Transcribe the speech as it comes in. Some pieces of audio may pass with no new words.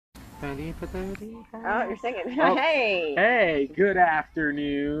Oh, you're singing. Oh, Hey. hey, good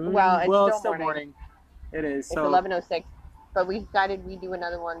afternoon. Well, it's Well, it's still still morning. morning. It is. It's So 11:06, but we decided we'd do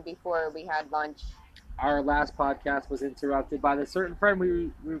another one before we had lunch. our last podcast was interrupted by the certain friend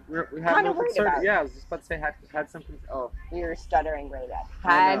we had a Kind of little worried concern. about. Yeah, I was just about to say had some. Oh, We were stuttering right at.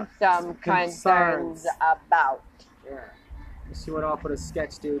 I know. Had some concerns about. Yeah. She went off with a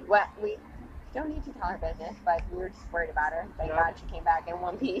sketch, dude. Well, we don't need to tell her business, but we were just worried about her. Thank God she came back in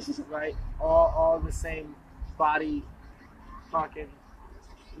one piece. Right. All the same body, fucking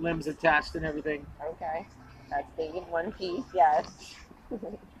limbs attached and everything. Okay. That's stayed in one piece, yes.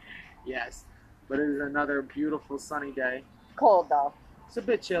 Yes. But it is another beautiful sunny day. Cold though. It's a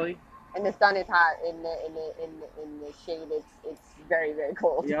bit chilly. And the sun is hot. In the shade, it's very, very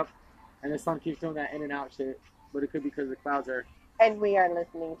cold. Yep. And the sun keeps doing that in and out shit. But it could be because the clouds are. And we are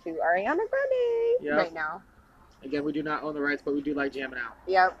listening to Ariana Grande right now. Again, we do not own the rights, but we do like jamming out.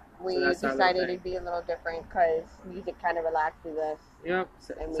 Yep. We So decided it'd be a little different because music kind of relaxes us. Yep.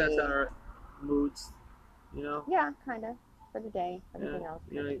 Sets our moods. You know? Yeah, kind of. For the day. Everything else.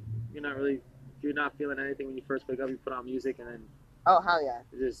 You know, you're not feeling anything when you first wake up, you put on music and then. Oh, hell yeah.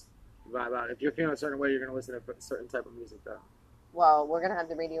 You just vibe out. If you're feeling a certain way, you're going to listen to a certain type of music, though. Well, we're going to have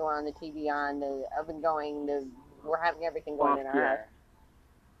the radio on, the TV on, the oven going, we're having everything going in our house.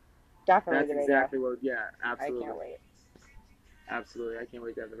 Definitely That's the radio. exactly what, absolutely. I can't wait. Absolutely. I can't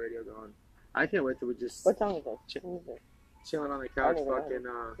wait to have the radio going. I can't wait till we just. What song is this? Chilling on the couch, fucking.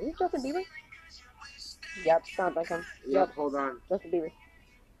 Is it Justin Bieber? Yep, sounds like him. Yep, hold on. Justin Bieber.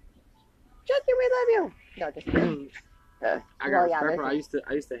 Justin, we love you. No, just kidding. I got respect for him.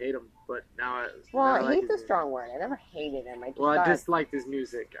 I used to hate him, but now I hate's a strong word. I never hated him. I disliked his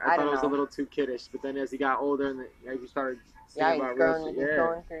music. I thought it was a little too kiddish. But then as he got older and as he started singing about real shit, he's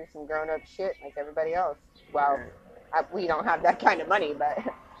going through some grown-up shit like everybody else. Well, we don't have that kind of money, but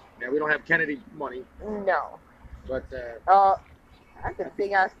yeah, we don't have Kennedy money. No. But that's a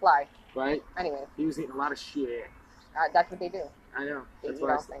big ass fly. Right. Anyway, he was eating a lot of shit. That's what they do. I know. They eat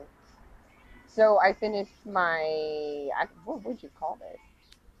all things. So I finished my, what would you call this?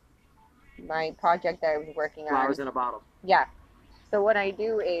 My project that I was working on. Flowers in a bottle. Yeah. So what I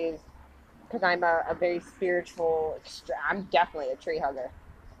do is, because I'm a very spiritual, I'm definitely a tree hugger.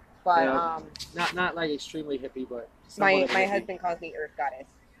 But not like extremely hippie, but my husband calls me Earth Goddess.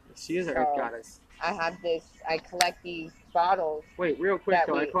 She is an Earth Goddess. I have I collect these bottles. Wait, real quick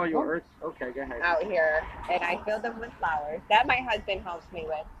though, I call you Earth. Okay, go ahead. Out here, and I fill them with flowers that my husband helps me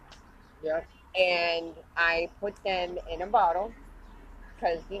with. Yeah. And I put them in a bottle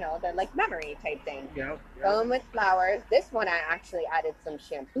because, they're like memory type thing. Yeah. Fill them with flowers. This one I actually added some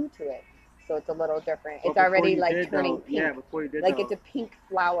shampoo to it. So it's a little different. It's already turning pink. Yeah, before you did it's a pink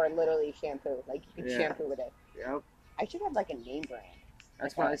flower, literally shampoo. Like you can shampoo with it. Yep. I should have a name brand.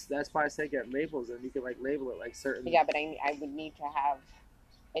 That's why I say get labels and you can label it like certain. Yeah, but I would need to have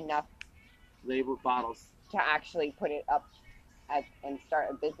enough labeled bottles to actually put it up and start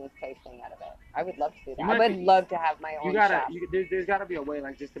a business type thing out of it. I would love to do that. I would love to have my own shop. There's got to be a way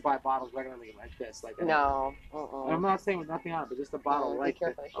just to buy bottles regularly like this. No. I'm not saying with nothing on it, but just a bottle like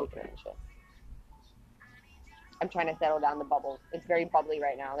this. Okay. I'm trying to settle down the bubbles. It's very bubbly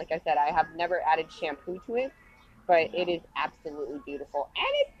right now. Like I said, I have never added shampoo to it, but it is absolutely beautiful. And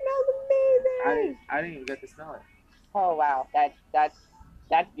it smells amazing! I didn't even get to smell it. Oh, wow. That's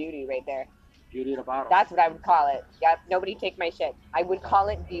beauty right there. Beauty in a bottle. That's what I would call it. Yep. Nobody take my shit. I would call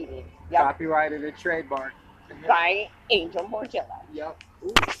it beauty. Yep. Copyrighted and trademark. By Angel Morgillo. Yep.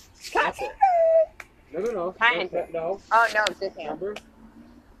 Ooh. Copyright. No. No. Oh, no. It's this hand. Remember?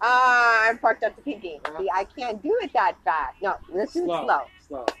 I'm parked up the pinky. See, I can't do it that fast. No, this is slow.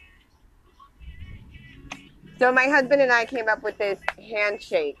 So my husband and I came up with this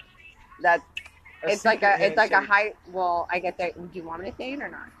handshake. It's like a high. Well, I get that. Do you want me to say it or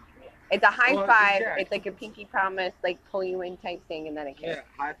not? It's a high five. Yeah. It's like a pinky promise, pull you in type thing, and then a kiss. Yeah,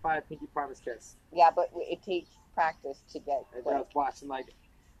 high five, pinky promise, kiss. Yeah, but it takes practice to get. I was watching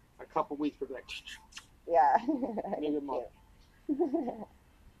a couple weeks for Yeah. Maybe a month.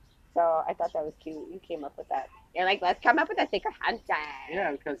 So I thought that was cute. You came up with that. You're like, let's come up with a secret handshake.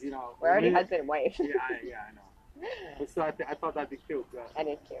 Yeah, because we're already husband and wife. Yeah, I know. But still, I thought that'd be cute. That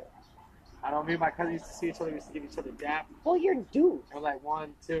is cute. I don't. Me and my cousin used to see each other. We used to give each other dap. Well, you're dudes. Or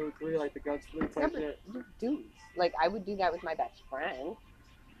 1, 2, 3, the guts blue type shit. You're dudes. I would do that with my best friend.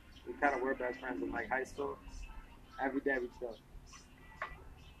 We kind of were best friends in high school. Every day we chill.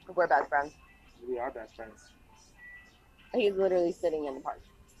 We're best friends. We are best friends. He's literally sitting in the park.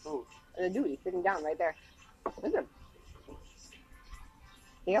 Oh. The dude, he's sitting down right there. Look at him.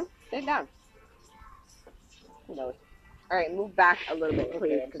 See him? Sit down. Who knows? All right, move back a little bit,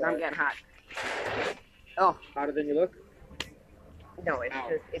 please, Okay, because I'm getting hot. Oh. Hotter than you look? No,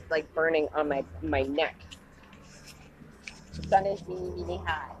 it's like burning on my neck. The sun is really, really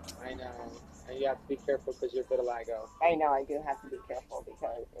hot. I know. And you have to be careful because you're vitiligo. I know, I do have to be careful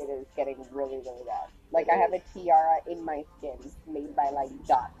because it is getting really, really bad. Like, I have a tiara in my skin made by, like,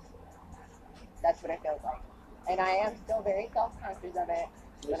 dots. That's what it feels like. And I am still very self-conscious of it.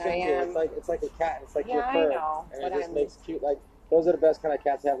 But I am... It's like a cat. It's like yeah, your fur. I know. And But it just makes cute, like, those are the best kind of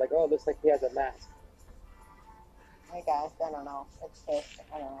cats to have. Like, oh, it looks like he has a mask. I guess. I don't know. It's just,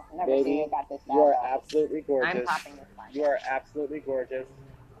 I don't know. I've never Baby, seen it got this bad. you are absolutely gorgeous. I'm popping this one. You are absolutely gorgeous.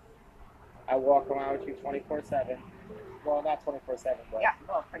 I walk around with you 24/7. Well, not 24/7, but yeah,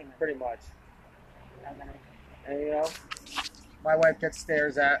 well, pretty much. Pretty much. And you know, my wife gets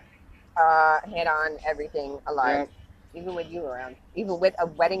stares at. Hit on everything alive. Yep. Even with you around. Even with a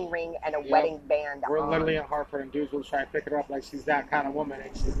wedding ring and a wedding band. We're literally in Hartford, and dudes will try to pick her up like she's that kind of woman,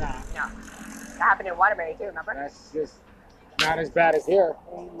 and she's not. No. That happened in Waterbury too, remember? That's just not as bad as here.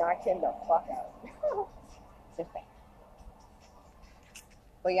 We knocked him the fuck out. Just saying.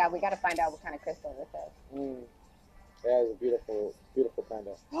 But yeah, we got to find out what kind of crystal this is. Yeah, it's a beautiful, beautiful kind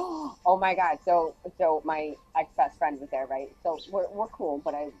of. Oh my God! So my ex best friend was there, right? So we're cool,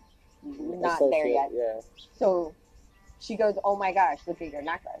 but I'm not there yet. Yeah. So she goes, "Oh my gosh, look at your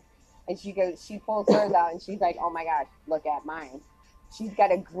necklace!" And she pulls hers out, and she's like, "Oh my gosh, look at mine." She's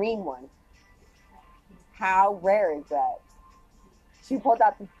got a green one. How rare is that? She pulled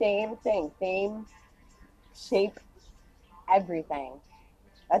out the same thing, same shape, everything.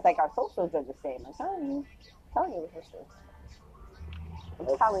 That's like our socials are the same. I'm telling you, we're sisters.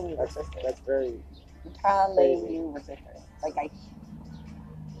 I'm telling you, we're sisters. That's very. I'm telling you, we're sisters. Like I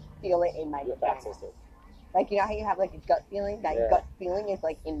feel it in my vagina. Like, you know how you have like a gut feeling? That gut feeling is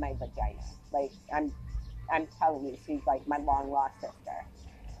like in my vagina. Like I'm telling you, she's like my long lost sister.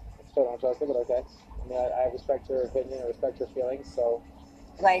 Still don't trust her, but okay. I mean, I respect her opinion, I respect her feelings, so.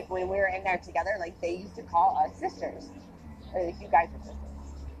 Like, when we were in there together, like, they used to call us sisters. Or, like, you guys are sisters.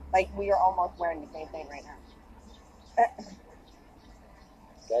 Like, we are almost wearing the same thing right now.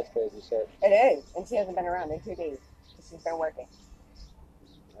 That's crazy shit. It is. And she hasn't been around in 2 days. She's been working.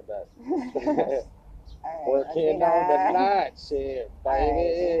 I bet. All right, working on the night shift,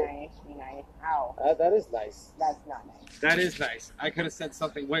 baby. Right, be nice. Ow. That is nice. That's not nice. That is nice. I could have said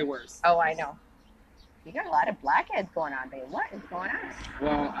something way worse. Oh, I know. You got a lot of blackheads going on, babe. What is going on?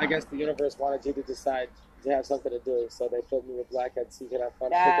 Well, I guess the universe wanted you to decide to have something to do, so they filled me with blackheads so you could have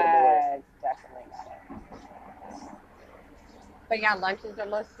fun picking them away. Definitely got it. But yeah, lunch is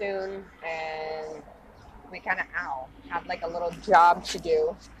almost soon, and we kind of have like a little job to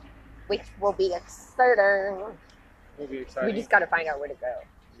do, which will be exciting. Will be exciting. We just got to find out where to go.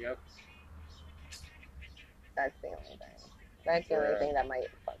 Yep. That's the only thing. That's the only thing that might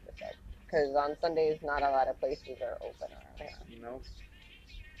fuck this up. Because on Sundays, not a lot of places are open around here. No.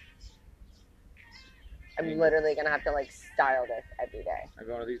 I'm literally going to have to, like, style this every day. I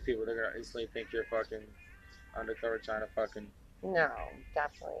go to these people, they're going to instantly think you're fucking undercover trying to fucking... No,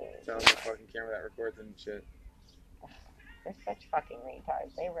 definitely. Tell them the fucking camera that records and shit. They're such fucking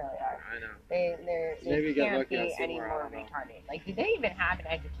retards. They really are. I know. They can't be any more retarded. Like, do they even have an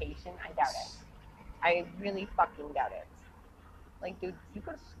education? I doubt it. I really fucking doubt it. Like, dude, you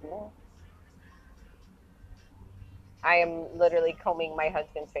go to school? I am literally combing my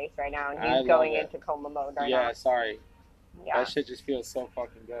husband's face right now, and he's going into coma mode right now. Yeah, sorry. Yeah. That shit just feels so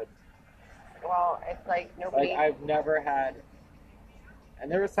fucking good. Well, it's like nobody... Like, I've never had... And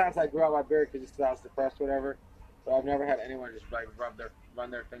there was times I grew out my beard because I was depressed or whatever, but I've never had anyone just, like,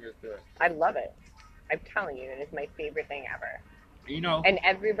 run their fingers through it. I love it. I'm telling you, it is my favorite thing ever. You know. And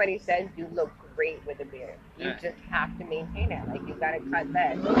everybody says you look great with a beard. You just have to maintain it. Like, you gotta cut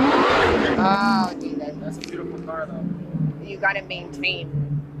that. Oh, Jesus. That's a beautiful car, though. You gotta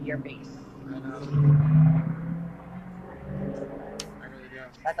maintain your face. I know. I really do.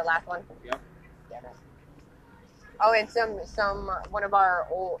 Is that the last one? Yep. Yeah. Oh, and one of our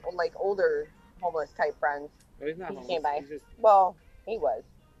older homeless type friends. No, he's not homeless. Came by. He's just... Well, he was.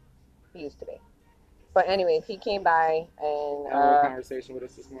 He used to be. But anyways, he came by and had a little conversation with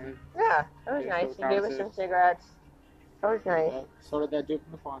us this morning. Yeah, that was nice. He gave us some cigarettes. That was nice. So did that dude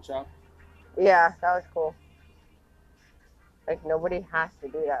from the pawn shop. Yeah, that was cool. Like, nobody has to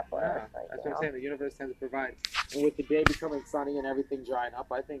do that for us. Like, that's what I'm saying. The universe tends to provide. And with the day becoming sunny and everything drying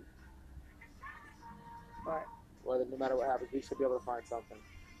up, I think whether no matter what happens, we should be able to find something.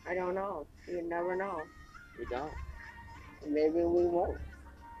 I don't know. You never know. We don't. Maybe we won't.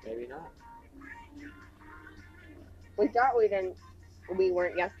 Maybe not. We thought we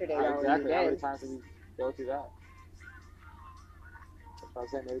weren't yesterday, though. Exactly. How many times did we go through that? I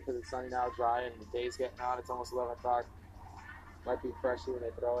was saying maybe because it's sunny now, dry, and the day's getting on. It's almost 11 o'clock. Might be freshy when they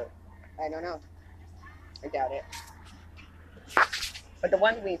throw it. I don't know. I doubt it. But the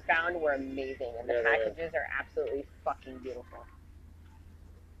ones we found were amazing, and the packages are absolutely fucking beautiful.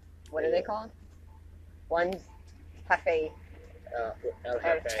 What are they called? One's Cafe. El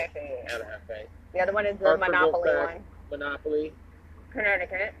Jefe. The other one is the Monopoly one. Monopoly.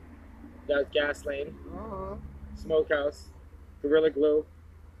 Connecticut. That's Gas Lane. Mm-hmm. Smokehouse. Gorilla Glue.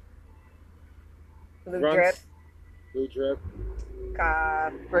 Blue Drip. Blue Drip.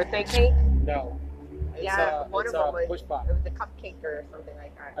 Birthday cake? No. One of them was push pop. It was a cupcake or something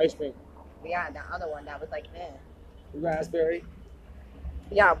like that. Ice cream. Yeah, the other one that was like Raspberry.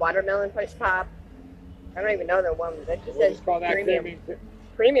 Yeah, watermelon push pop. I don't even know the one that just says premium.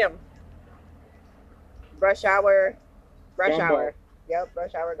 Premium. Rush hour. Gumbo. Yep,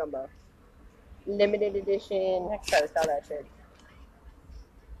 rush hour gumbo. Limited edition. Next time sell that shit.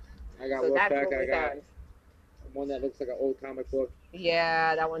 I got one pack. I got one that looks like an old comic book.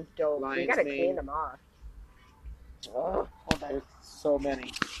 Yeah, that one's dope. Lion's We gotta Mane. clean them off. Oh, hold on. There's so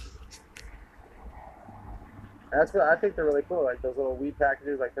many. That's what I think they're really cool. Like those little weed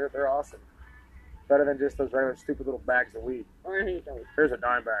packages, like they're awesome. Better than just those regular stupid little bags of weed. I hate those. Here's a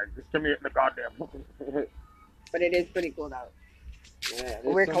dime bag. Just give me it in the goddamn. But it is pretty cool though. Yeah,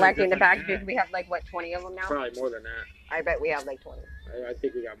 We're collecting the packages. We have like what, 20 of them now? Probably more than that. I bet we have like 20. I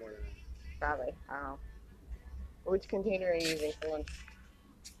think we got more than that. Probably. I don't know. Which container are you using for one?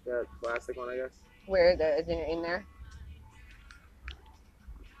 That plastic one, I guess. Where is it in there?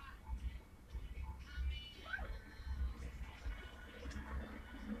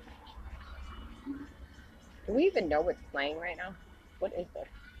 Do we even know what's playing right now? What is this?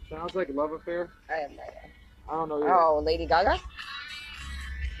 Sounds like Love Affair. I have no idea. I don't know either. Oh, Lady Gaga?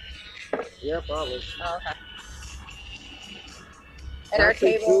 Yeah, probably. Oh, okay. And our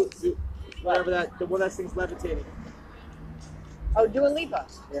table. Whatever that, the one that sings Levitating. Oh, Dua Lipa.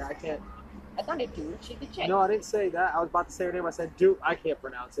 Yeah, I can't. I thought it dude. She's a chick. No, I didn't say that. I was about to say her name. I said dude. I can't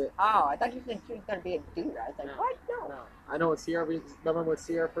pronounce it. Oh, I thought you said she was gonna be a dude. I was like, what? No. I know it's Sierra. Remember when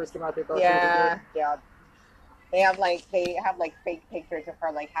Sierra first came out? They thought she was a dude. Yeah. They have like fake pictures of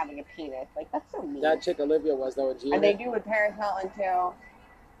her like having a penis. Like that's so mean. That chick Olivia was though. And they do with Paris Hilton too.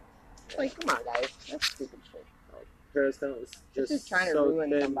 Like, come on, guys. That's stupid shit. Paris Hilton was just trying to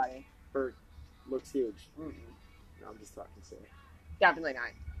ruin somebody. Her looks huge. Mm-mm. No, I'm just talking silly. Definitely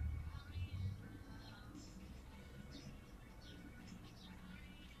not.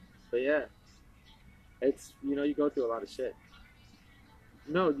 But yeah, it's, you go through a lot of shit.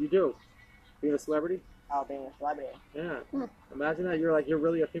 No, you do. Being a celebrity? Oh, being a celebrity. Yeah. Imagine that you're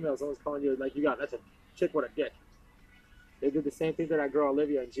really a female. Someone's calling you like that's a chick with a dick. They did the same thing to that girl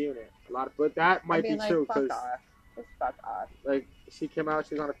Olivia and G-Unit. But that might be true because fuck off. Like she came out,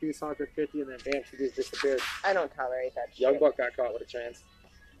 she was on a few songs with 50, and then bam, she just disappeared. I don't tolerate that shit. Young Buck got caught with a trans.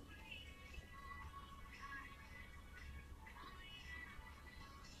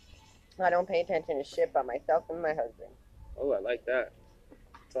 I don't pay attention to shit by myself and my husband. Oh, I like that.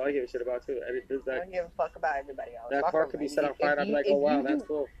 That's all I give a shit about too. I don't give a fuck about everybody else. That car could be set on fire, and I'd be like, oh wow, that's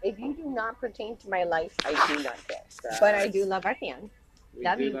cool. If you do not pertain to my life, I do not care. But I do love our fans. We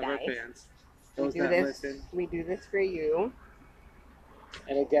do love our fans. We do this for you.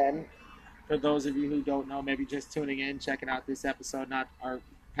 And again, for those of you who don't know, maybe just tuning in, checking out this episode, not our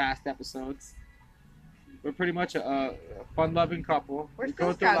past episodes. We're pretty much a fun-loving couple. We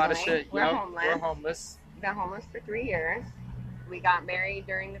go through a lot of shit. We're homeless. We're homeless. We've been homeless for 3 years. We got married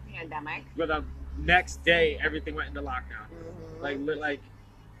during the pandemic. But the next day, everything went into lockdown. Mm-hmm. Like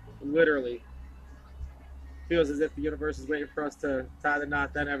literally. Feels as if the universe is waiting for us to tie the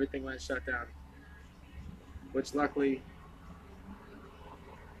knot. Then everything went shut down. Which luckily,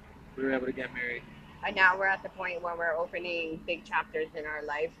 we were able to get married. And now we're at the point where we're opening big chapters in our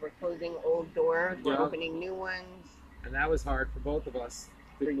life. We're closing old doors. We're opening new ones. And that was hard for both of us.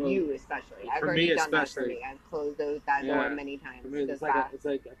 For you especially. I've already done especially. that for me. I've closed that door many times. For me, it's like I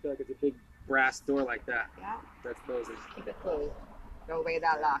feel like it's a big brass door like that. Yeah. That's closing. Keep it closed. Throw away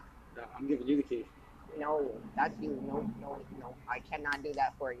that lock. No, I'm giving you the key. No, that's you. No. I cannot do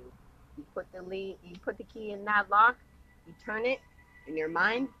that for you. You put the key in that lock, you turn it in your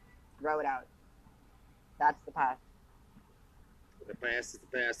mind, throw it out. That's the past. The past is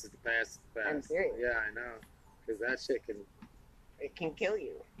the past is the past is the past. I'm serious. Yeah, I know. Because that shit can... It can kill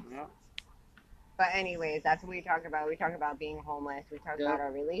you. Yeah. But anyways, that's what we talk about. We talk about being homeless. We talk about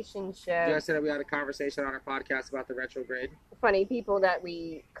our relationship. Yesterday we had a conversation on our podcast about the retrograde. Funny people that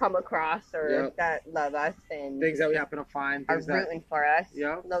we come across or that love us and things that we happen to find. Are rooting for us.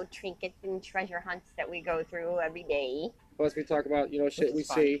 Yep. Little trinkets and treasure hunts that we go through every day. Plus we talk about, shit we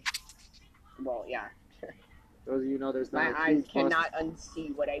see. Well, yeah. Those of you know there's not my eyes cannot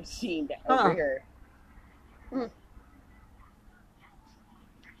unsee what I've seen over here.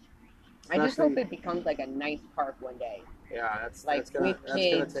 I just hope it becomes like a nice park one day. Yeah, that's gonna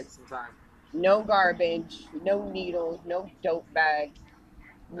take some time. No garbage, no needles, no dope bags.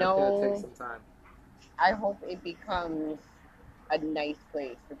 That's gonna take some time. I hope it becomes a nice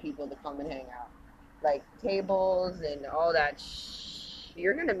place for people to come and hang out. Like tables and all that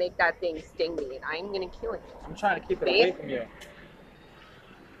You're gonna make that thing sting me and I'm gonna kill it. I'm trying to keep it away from you.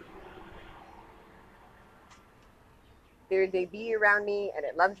 They be around me and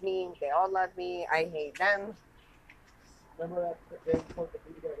it loves me. They all love me. I hate them. Remember that day you told the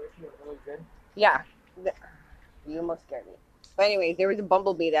bee to get away from you and it was Yeah. You almost scared me. But anyways, there was a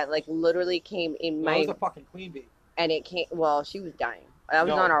bumblebee that like literally came in my... That was a fucking queen bee. And it came... Well, she was dying. That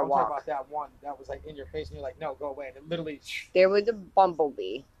was on our walk. I'm talking about that one that was like in your face and you're like, no, go away. And it literally... There was a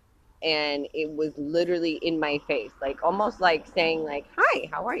bumblebee. And it was literally in my face. Like almost like saying like, hi,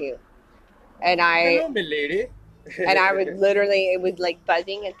 how are you? And Hello, my lady. And I was literally, it was like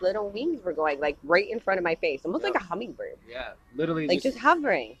buzzing. Its little wings were going like right in front of my face, almost like a hummingbird. Yeah, literally, like just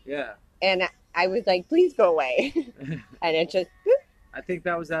hovering. Yeah. And I was like, "Please go away," and it just. Whoop. I think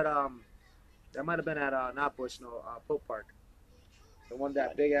that was at that might have been at not Bushnell, Pope Park. The one,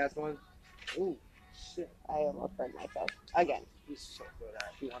 that big ass one. Ooh, shit! I almost burned myself again. You should do that.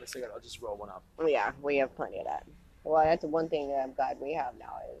 If you want a cigarette, I'll just roll one up. Yeah, we have plenty of that. Well, that's one thing that I'm glad we have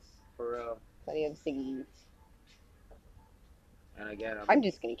now is for real. Plenty of ciggies. And again, I'm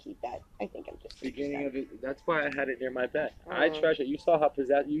just gonna keep that. I think I'm just beginning of it. That's why I had it near my bed. I treasure. You saw how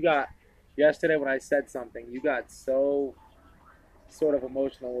possessed you got yesterday when I said something. You got so sort of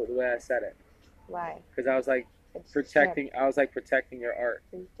emotional with the way I said it. Why? Because I was like protecting. I was like protecting your art.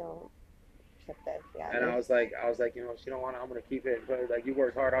 Please don't trip this. Yeah. And I was like, she don't want it. I'm gonna keep it. But like, you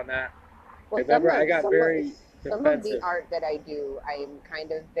worked hard on that. Well, I got very. Some of the art that I do, I'm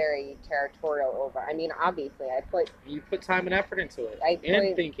kind of very territorial over. I mean, obviously, you put time and effort into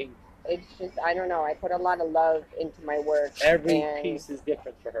it, thinking. It's just, I don't know. I put a lot of love into my work. Every piece is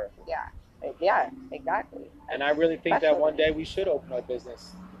different for her. Yeah, exactly. And I really think that one day we should open our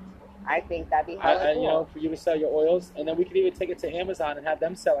business. I think that'd be hella cool. For you to sell your oils, and then we could even take it to Amazon and have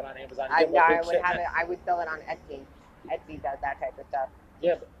them sell it on Amazon. I would sell it on Etsy. Etsy does that type of stuff.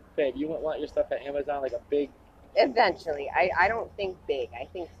 Yeah, but babe, you wouldn't want your stuff at Amazon like a big. Eventually, I don't think big. I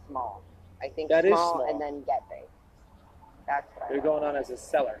think small. I think that small and then get big. That's what you're going on as a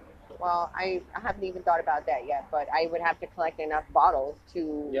seller. Well, I haven't even thought about that yet, but I would have to collect enough bottles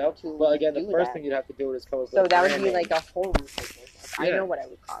to. Yep. Well, again, the first thing you'd have to do is come up with. So that would be like a home business. I know what I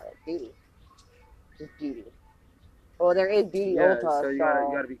would call it. Beauty. Just beauty. Well, there is Beauty Ulta. So you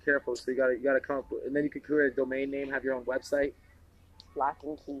gotta be careful. So you gotta come up with, and then you could create a domain name, have your own website. Lock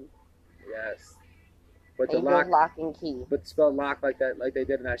and key. Yes. But the lock and key. But spell lock like that, like they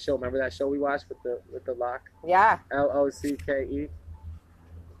did in that show. Remember that show we watched with the lock? Yeah. LOCKE.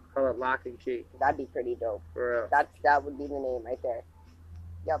 Call it lock and key. That'd be pretty dope. For real. That would be the name right there.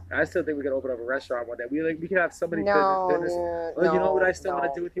 Yep. I still think we could open up a restaurant one day. We could have somebody business. No, you know what I still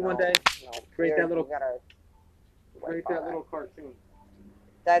want to do with you one day? No. Create that little cartoon.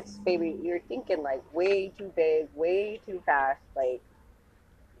 That's, baby, you're thinking like way too big, way too fast, like.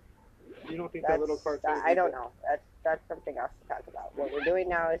 You don't think that little cartoon? I don't know. That's something else to talk about. What we're doing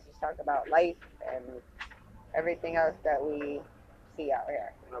now is just talk about life and everything else that we see out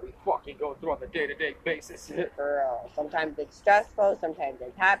here. That we fucking go through on the day-to-day basis. For real. Sometimes it's stressful. Sometimes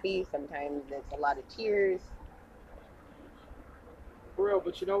it's happy. Sometimes it's a lot of tears. For real,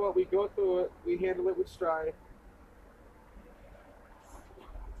 but you know what? We go through it. We handle it with stride.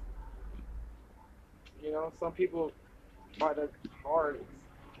 You know, some people find it hard.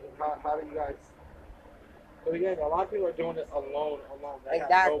 How do you guys? But again, a lot of people are doing it alone. They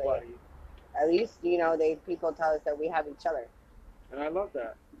have nobody. At least, people tell us that we have each other. And I love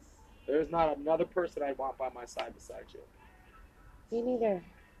that. There's not another person I want by my side besides you. Me neither.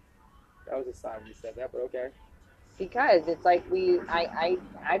 That was a sign when you said that, but okay. Because it's like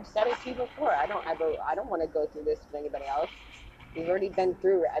I've said it to you before. I don't want to go through this with anybody else. We've already been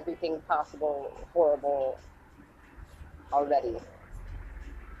through everything possible, horrible already.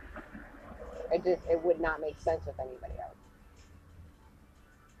 It would not make sense with anybody else.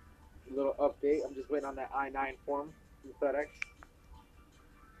 A little update. I'm just waiting on that I-9 form from FedEx.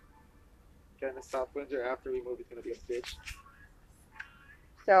 weekend in South Windsor after we move. He's gonna be a bitch.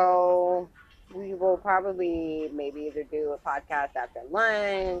 So we will probably maybe either do a podcast after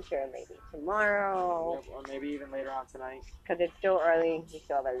lunch or maybe tomorrow. Yep, or maybe even later on tonight. Because it's still early. We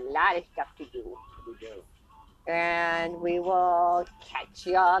still have a lot of stuff to do. We do. And we will catch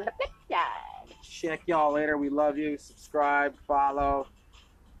you on the flip side. Check y'all later. We love you. Subscribe, follow.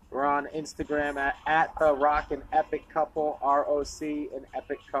 We're on Instagram at the Rockin' Epic Couple, ROC and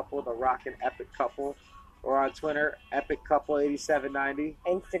Epic Couple, the Rockin' Epic Couple. We're on Twitter, Epic Couple 8790.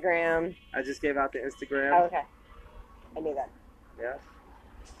 Instagram. I just gave out the Instagram. Oh, okay. I knew that. Yeah.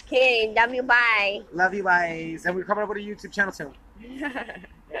 Okay, love you, bye. Love you guys. And we're coming up with a YouTube channel soon.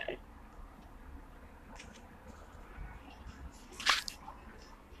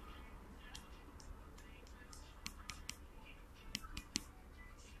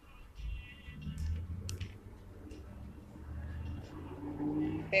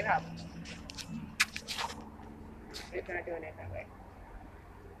 Babe, help. It's not doing it that way.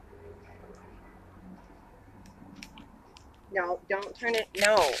 No, don't turn it.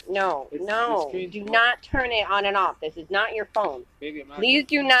 No. Do not turn it on and off. This is not your phone. Baby, Please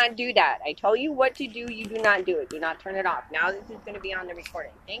do not do that. I tell you what to do. You do not do it. Do not turn it off. Now this is going to be on the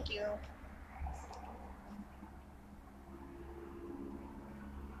recording. Thank you.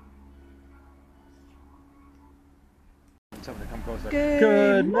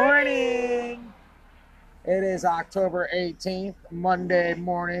 Good morning. It is October 18th, Monday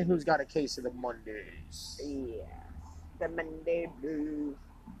morning. Who's got a case of the Mondays? Yeah. The Monday blues.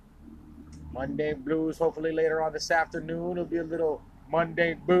 Monday blues. Hopefully later on this afternoon it'll be a little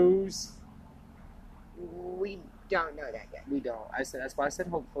Monday booze. We don't know that yet. We don't. That's why I said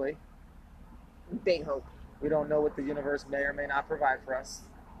hopefully. Big hope. We don't know what the universe may or may not provide for us.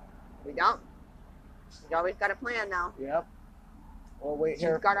 We don't. We always got a plan now. Yep. We'll wait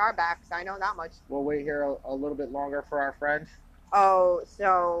here. She's got our backs. I know that much. We'll wait here a little bit longer for our friend. Oh,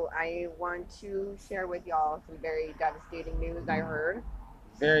 so I want to share with y'all some very devastating news I heard.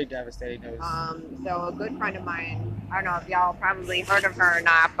 Very devastating news. So a good friend of mine, I don't know if y'all probably heard of her or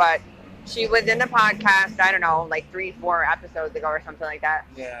not, but she was in the podcast, I don't know, like 3-4 episodes ago or something like that.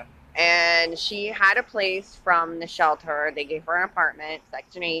 Yeah. And she had a place from the shelter. They gave her an apartment,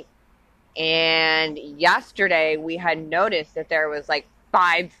 Section 8. And yesterday we had noticed that there was like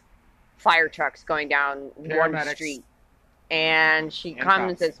 5 fire trucks going down one street. And she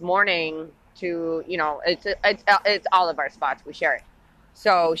comes this morning to, you know, it's all of our spots. We share it.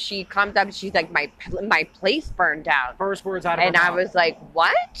 So she comes up and she's like, my place burned down. First words out of her mouth. And I was like,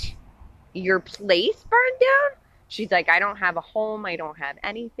 what? Your place burned down? She's like, I don't have a home. I don't have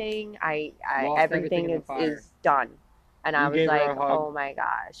anything. Everything is done. And I was like, oh my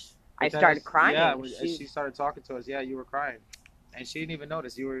gosh. I started crying. Yeah, she started talking to us. Yeah, you were crying. And she didn't even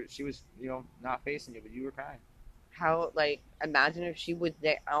notice. She was, you know, not facing you, but you were crying. How, like, imagine if she was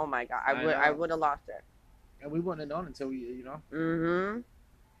there. Oh my God. I would have lost her. And we wouldn't have known until we, you know. Mm-hmm.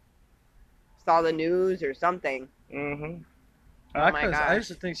 Saw the news or something. Mm-hmm. Oh my gosh. I used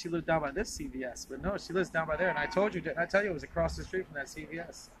to think she lived down by this CVS, but no, she lives down by there. And I told you, didn't I tell you it was across the street from that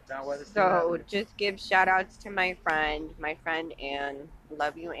CVS? Down by the CVS. So just give shout outs to my friend Ann.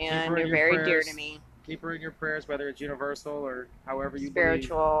 Love you, Ann. You're very dear to me. Keep her in your prayers, whether it's universal or however you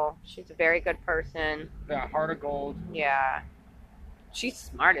spiritual. Believe. She's a very good person. Yeah, heart of gold. Yeah. She's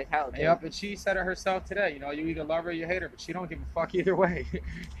smart as hell, dude. Yep, and she said it herself today. You know, you either love her or you hate her, but she don't give a fuck either way.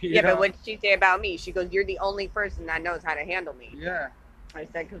 Yeah, but what did she say about me? She goes, you're the only person that knows how to handle me. Yeah. I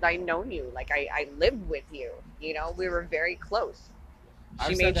said, because I know you. Like, I lived with you. You know, we were very close.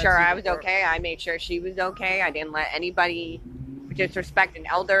 She made sure I was okay. I made sure she was okay. I didn't let anybody disrespect an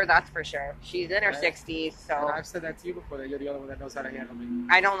elder, that's for sure. She's in her 60s, so... And I've said that to you before, that you're the only one that knows how to handle me.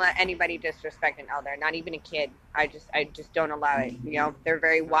 I don't let anybody disrespect an elder, not even a kid. I just don't allow it, you know? They're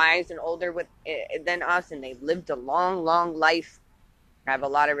very wise and older than us, and they've lived a long, long life. I have a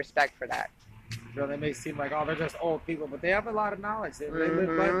lot of respect for that. You know, they may seem like, oh, they're just old people, but they have a lot of knowledge. They live,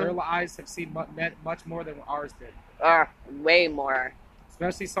 their eyes have seen much more than ours did. Way more.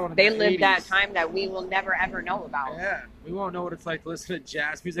 Especially someone in they the lived 80s. That time that we will never ever know about. Yeah, we won't know what it's like to listen to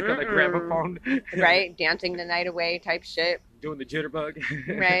jazz music on the gramophone. Right, dancing the night away type shit. Doing the jitterbug.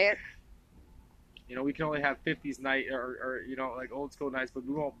 Right. You know, we can only have 50s night or you know, like old school nights, but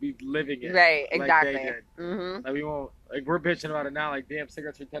we won't be living it. Right, exactly. Like they did. Mm-hmm. Like we won't. Like we're bitching about it now. Like damn,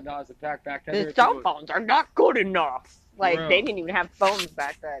 cigarettes are $10 a pack back then. The cell phones are not good enough. Like they didn't even have phones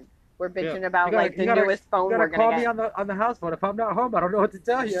back then. We're bitching about like the newest phone we're gonna call me on the house phone. If I'm not home, I don't know what to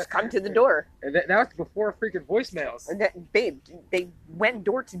tell you. Just come to the door. And that was before freaking voicemails. Babe, they went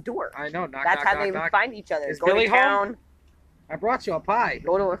door to door. I know. That's how they would find each other. Is Billy home? I brought you a pie.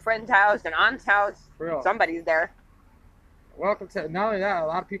 Go to a friend's house, an aunt's house. Real. Somebody's there. Welcome to. Not only that, a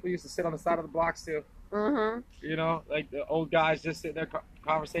lot of people used to sit on the side of the blocks too. Mm-hmm. You know, like the old guys just sitting there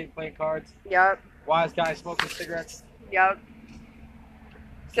conversating, playing cards. Yep. Wise guys smoking cigarettes. Yep.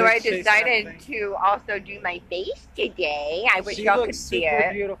 So I Kids decided to also do my face today. I wish She y'all looks could see super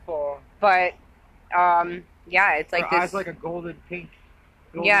it. beautiful. But, yeah, it's like Her this. eyes like a golden pink.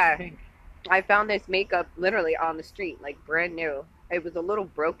 Golden Yeah. Pink. I found this makeup literally on the street, like brand new. It was a little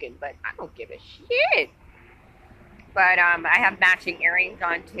broken, but I don't give a shit. But I have matching earrings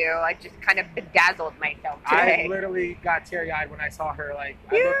on too. I just kind of bedazzled myself today. I literally got teary-eyed when I saw her. Like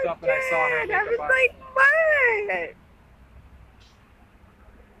I looked up and I saw her makeup I was on. like, what?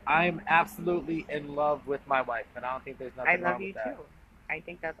 I'm absolutely in love with my wife, and I don't think there's nothing I wrong love you with that. too. I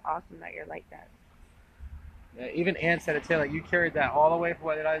think that's awesome that you're like that. Yeah, even Ann said it too. Like you carried that all the way for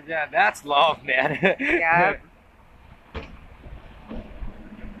what it is. Yeah, that's love, man. Yeah.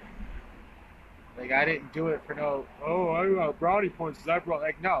 Like I didn't do it for no. Oh, I got brownie points because I brought.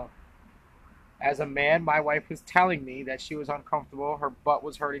 Like no. As a man, my wife was telling me that she was uncomfortable. Her butt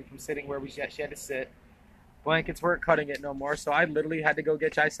was hurting from sitting where she had to sit. Blankets weren't cutting it no more, so I literally had to go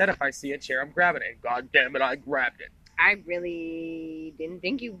get you. I said, if I see a chair, I'm grabbing it. God damn it, I grabbed it. I really didn't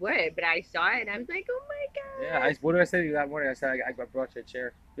think you would, but I saw it and I was like, oh my god. Yeah, what did I say to you that morning? I said, I brought you a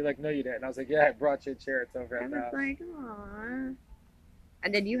chair. You're like, no, you didn't. And I was like, yeah, I brought you a chair. It's over I at the was house. like, aww.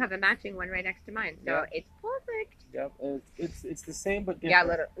 And then you have a matching one right next to mine, so Yeah. it's perfect. Yep, it's the same but different. Yeah,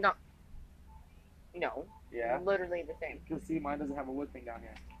 literally. No. Yeah. Literally the same. You can see mine doesn't have a wood thing down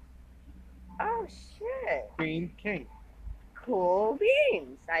here. Oh, shit. Queen, king. Cool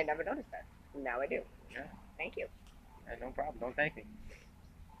beans. I never noticed that. Now I do. Yeah. Thank you. Yeah, no problem. Don't thank me.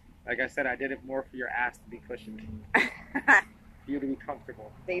 Like I said, I did it more for your ass to be cushioned. For you to be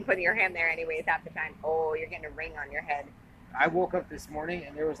comfortable. So you put your hand there anyways half the time. Oh, you're getting a ring on your head. I woke up this morning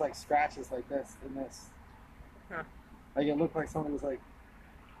and there was like scratches like this and this. Huh. Like it looked like somebody was like,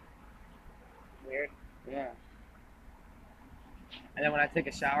 Weird. yeah. And then when I take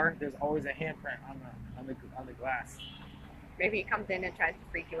a shower, there's always a handprint on the glass. Maybe he comes in and tries to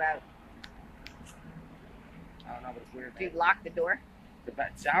freak you out. I don't know, but it's weird. Do you Man. lock the door? The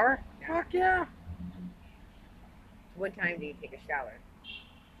shower? Fuck yeah. What time do you take a shower?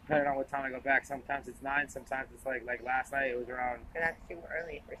 Depending on what time I go back. Sometimes it's 9. Sometimes it's like last night. It was around And that's too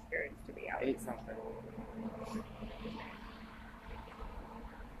early for spirits to be out. 8 something.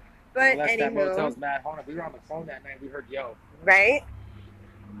 But Unless that motel's anywho, mad haunted. We were on the phone that night. We heard yo. right?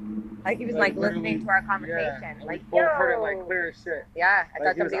 Like he was like listening literally- to our Yeah. conversation. And like, we both yo. heard it like clear as shit. Yeah, I Like,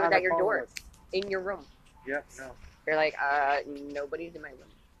 thought he somebody was on at the your phone door, with us. in your room. Yep. No. They're like, nobody's in my room.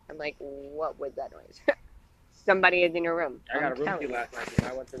 I'm like, what was that noise? Somebody is in your room. I got a room telling key you. last night.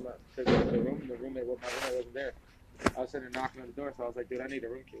 I went to the room. The roommate wasn't there. I was sitting there knocking on the door, so I was like, dude, I need a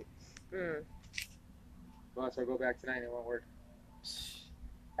room key. Mm. Well, so I go back tonight and it won't work.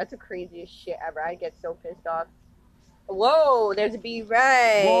 That's the craziest shit ever. I get so pissed off. Whoa, there's a bee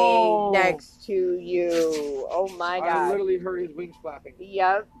right Whoa. next to you. Oh my I god. literally heard his wings flapping.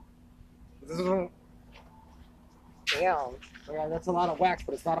 Yep. Oh Damn. yeah, that's a lot of wax,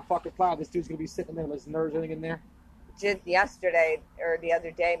 but it's not a fucking cloud. This dude's gonna be sitting there with his nerves everything in there. Just yesterday or the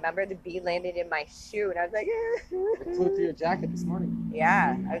other day, remember the bee landed in my shoe and I was like, It flew through your jacket this morning.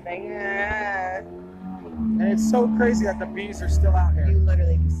 yeah. I was like, And it's so crazy that the bees are still out you here.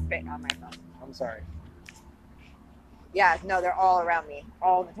 literally just spit on my phone. I'm sorry. Yeah, no, they're all around me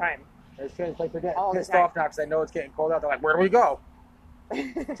all the time. It's like they're getting All the pissed time. off now because they know it's getting cold out. They're like, where do we go?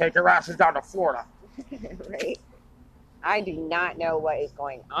 Take your asses down to Florida. Right? I do not know what is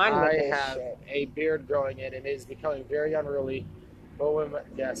going on with I this have shit. a beard growing in and it is becoming very unruly. But when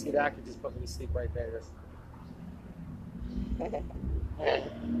yeah, see that could just put me to sleep right there.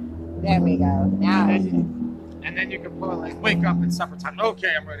 There we go. Now. And then you can pull it like, wake up, it's supper time.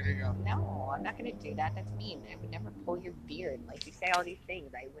 Okay, I'm ready to go. No, I'm not going to do that. That's mean. I would never pull your beard. Like, you say all these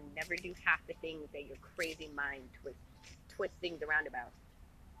things. I would never do half the things that your crazy mind twist things around about.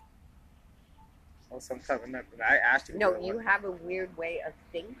 Well, sometimes I asked you. to No, do it. you have a weird way of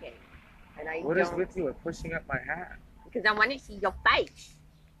thinking. And I What don't. is with you with pushing up my hat? Because I want to see your face.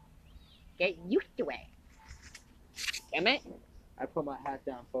 Get used to it. Damn it. I put my hat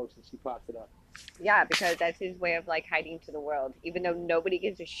down, folks, and she pops it up. Yeah, because that's his way of, like, hiding to the world. Even though nobody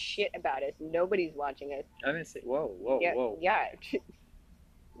gives a shit about us. Nobody's watching us. I didn't say, whoa, whoa, Yeah, whoa. yeah.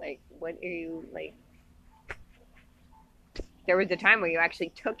 Like, what are you, like... There was a time where you actually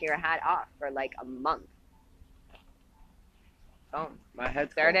took your hat off for, like, a month. Boom. My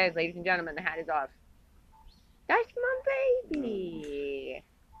head's There it cold. is, ladies and gentlemen. The hat is off. That's my baby.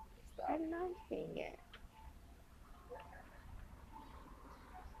 Stop. I love seeing it.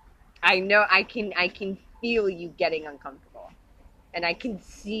 I know. I can feel you getting uncomfortable, and I can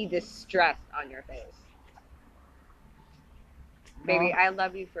see the stress on your face. Baby, I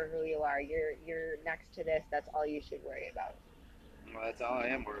love you for who you are. You're next to this. That's all you should worry about. Well, that's all I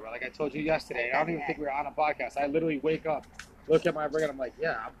am worried about. Like I told you yesterday, I don't even think we were on a podcast. I literally wake up, look at my ring, and I'm like,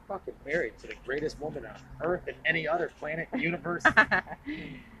 yeah, I'm fucking married to the greatest woman on Earth and any other planet, universe.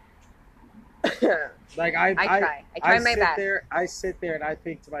 Like I try my best. I sit there and I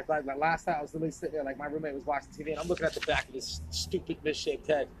think to myself, like last night I was literally sitting there, like my roommate was watching TV, and I'm looking at the back of this stupid misshaped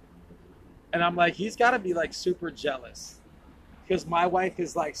head, and I'm like, he's got to be like super jealous because my wife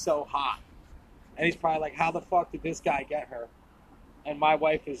is like so hot, and he's probably like, how the fuck did this guy get her? And my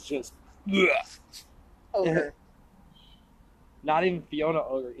wife is just ogre. Not even Fiona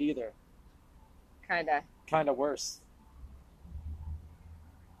ogre either. Kinda worse.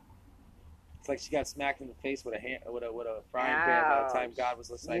 It's like she got smacked in the face with a frying pan by the time God was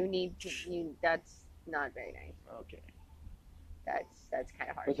just like. That's not very nice. Okay. That's kind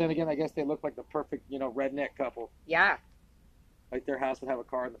of hard. But then again, I guess they look like the perfect, redneck couple. Yeah. Like their house would have a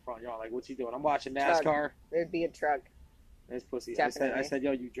car in the front yard. Like, what's he doing? I'm watching NASCAR. Truck. It'd be a truck. Nice pussy. Definitely. I said,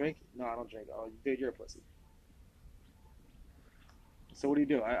 yo, you drink? No, I don't drink. Oh, dude, you're a pussy. So what do you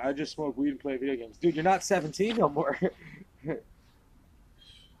do? I just smoke weed and play video games. Dude, you're not 17 no more.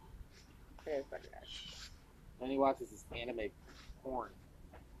 And he watches this anime porn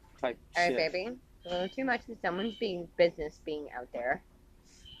type shit. All right, baby. A little too much of someone's business being out there.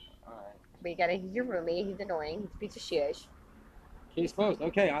 All right. But he's your roommate. He's annoying. He's a piece of shit. Case closed.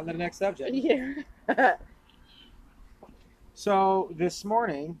 Okay, on to the next subject. Yeah. So this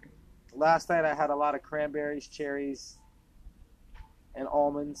morning, last night I had a lot of cranberries, cherries, and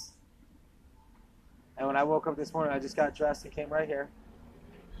almonds. And when I woke up this morning, I just got dressed and came right here.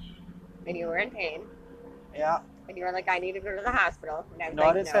 And you were in pain. Yeah. And you were like, I need to go to the hospital. And I was no,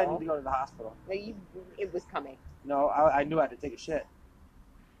 like, I didn't say I need to go to the hospital. No, it was coming. No, I knew I had to take a shit.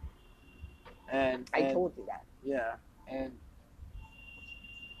 And I told you that. Yeah.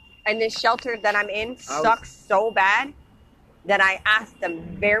 And this shelter that I'm in sucks so bad that I asked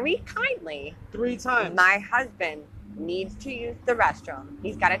them very kindly. 3 times. My husband needs to use the restroom.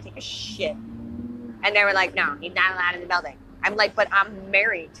 He's got to take a shit. And they were like, no, he's not allowed in the building. I'm like, but I'm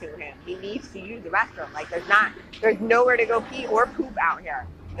married to him. He needs to use the restroom. Like, there's nowhere to go pee or poop out here.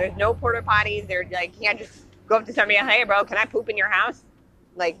 There's no porta potties. They're like, you can't just go up to somebody and, hey, bro, can I poop in your house?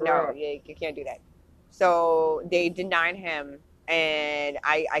 Like, no, you can't do that. So they denied him, and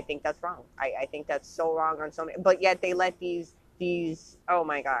I think that's wrong. I think that's so wrong on so many. But yet they let these oh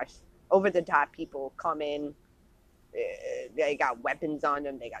my gosh, over the top people come in. They got weapons on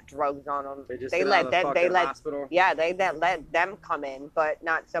them. They got drugs on them. They let them come in, but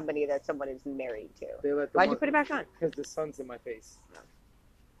not somebody that someone is married to. Why'd you put it back on? Because the sun's in my face.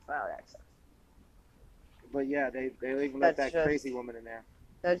 Well, that sucks. But yeah, they even let that crazy woman in there.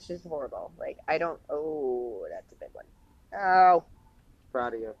 That's just horrible. Like, I don't. Oh, that's a big one. Oh.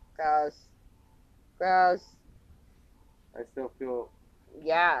 Proud of you. Gross. I still feel.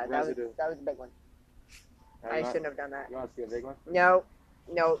 Yeah, that was a big one. I shouldn't have done that. You want to see a big one? No,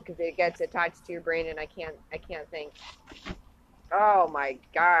 because it gets attached to your brain, and I can't think. Oh my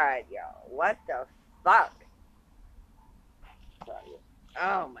God, yo, what the fuck?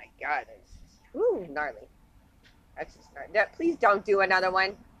 Oh my God, it's just, gnarly. That's just gnarly. Please don't do another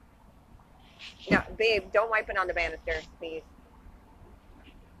one. No, babe, don't wipe it on the banister, please.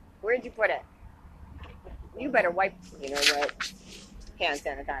 Where'd you put it? You better wipe. You know what? Hand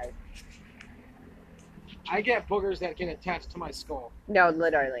sanitizer. I get boogers that get attached to my skull. No,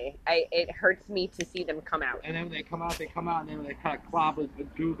 literally. It hurts me to see them come out. And then when they come out, and then they kind of clog with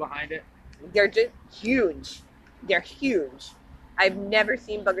goo behind it. They're just huge. They're huge. I've never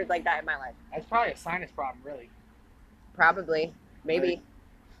seen boogers like that in my life. That's probably a sinus problem, really. Probably. Maybe.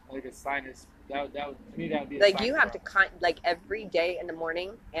 Like a sinus. To me, that would be a like, sinus you have problem. to, like, every day in the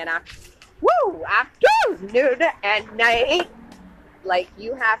morning and after noon and night, like,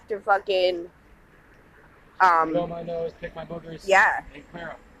 you have to fucking... blow my nose, pick my boogers, and clear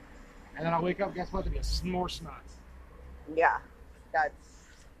them. And then I'll wake up, guess what? There'll be a more snots. Yeah. That's...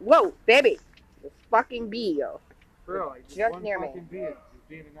 Whoa, baby. This fucking bee, yo. Bro, just near me. Bee is just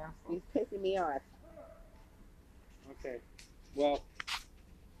being an asshole. He's pissing me off. Okay. Well,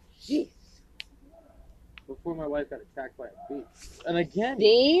 jeez. Before my wife got attacked by a bee. And again...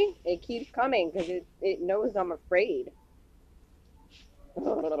 See? It keeps coming because it knows I'm afraid.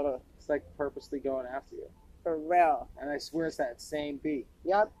 It's like purposely going after you. For real. And I swear it's that same bee.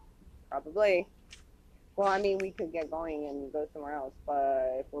 Yep. Probably. Well, I mean, we could get going and go somewhere else,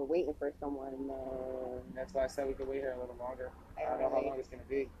 but if we're waiting for someone, that's why I said we could wait here a little longer. I don't know how long it's going to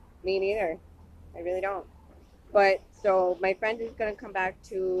be. Me neither. I really don't. But so my friend is gonna come back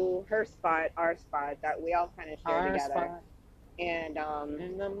to her spot, our spot that we all kind of share together. Spot. And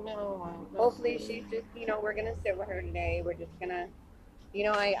In the middle of hopefully she's just, we're gonna sit with her today. We're just gonna,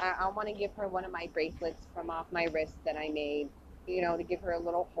 I want to give her one of my bracelets from off my wrist that I made. To give her a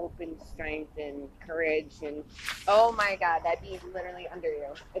little hope and strength and courage. And oh my God, that bee's literally under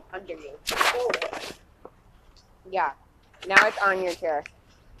you. It's under you. Oh. Yeah. Now it's on your chair.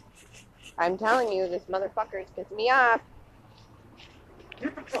 I'm telling you, this motherfucker is pissing me off.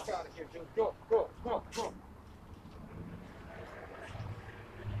 Get the fuck out of here, dude. Go, go, go, go.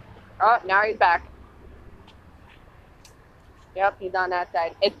 Oh, now he's back. Yep, he's on that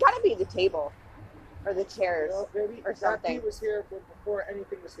side. It's gotta be the table. Or the chairs. Baby, or something. That was here before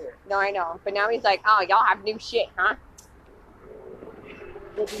anything was here. No, I know. But now he's like, oh, y'all have new shit, huh?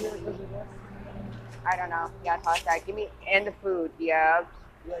 I don't know. Yeah, toss that. Give me, and the food. Yeah.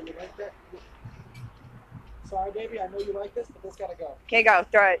 Yeah, you like that? Sorry, baby. I know you like this, but this gotta go. Okay, go.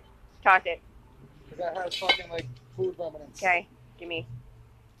 Throw it. Toss it. Because that has fucking, like, food remnants. Okay. Give me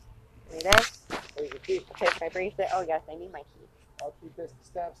this. Where's your key? Here's my bracelet. Oh, yes. I need my key. I'll keep this to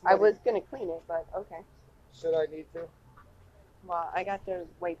stab I somebody. was going to clean it, but okay. Should I need to? Well, I got the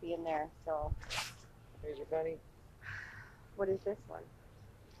wipey in there, so. Here's your penny. What is this one?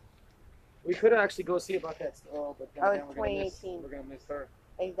 We could actually go see about that. Oh, but then it's we're 2018. We're going to miss her.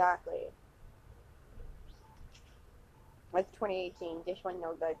 Exactly. That's 2018. Dish one,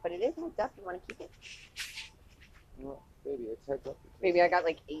 no good. But it is heads up. You want to keep it? No, baby, it's heads up. Maybe I got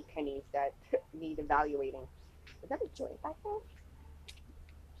like 8 pennies that need evaluating. Is that a joint back there?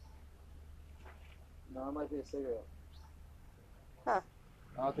 No, it might be a cigarette. Huh.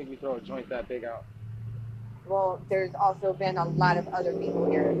 I don't think we throw a joint that big out. Well, there's also been a lot of other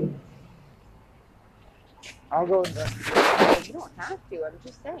people here. I'll go investigate. You don't have to. I'm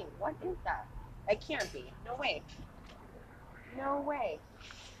just saying. What is that? It can't be. No way. No way.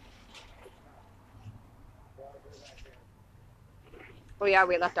 Oh yeah,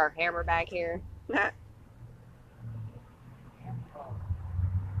 we left our hammer back here.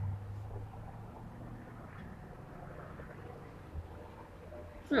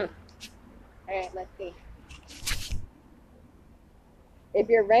 Alright, let's see. If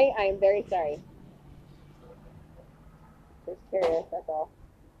you're right, I am very sorry. Just curious, that's all.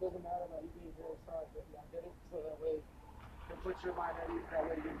 Doesn't matter about you being very sorry, but I did it so that way you put your mind at ease, that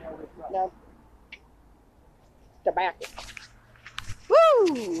way you know what's up. No. Tobacco.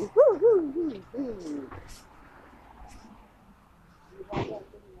 Woo! Woo, woo, woo, woo. You have that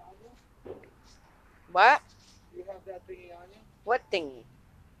thingy on you? What? You have that thingy on you? What thingy?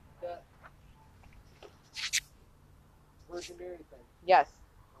 That Virgin Mary thing. Yes.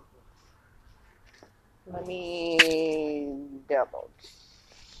 Okay. Let me double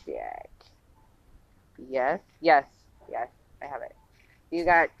check. Yes, yes, yes, I have it. You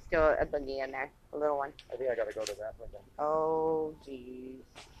got still a boogie in there, a little one. I think I gotta go to that one then. Oh, jeez.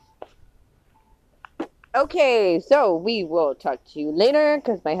 Okay, so we will talk to you later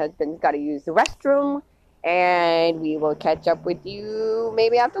because my husband's got to use the restroom, and we will catch up with you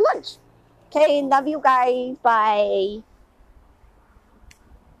maybe after lunch. Okay, love you guys. Bye.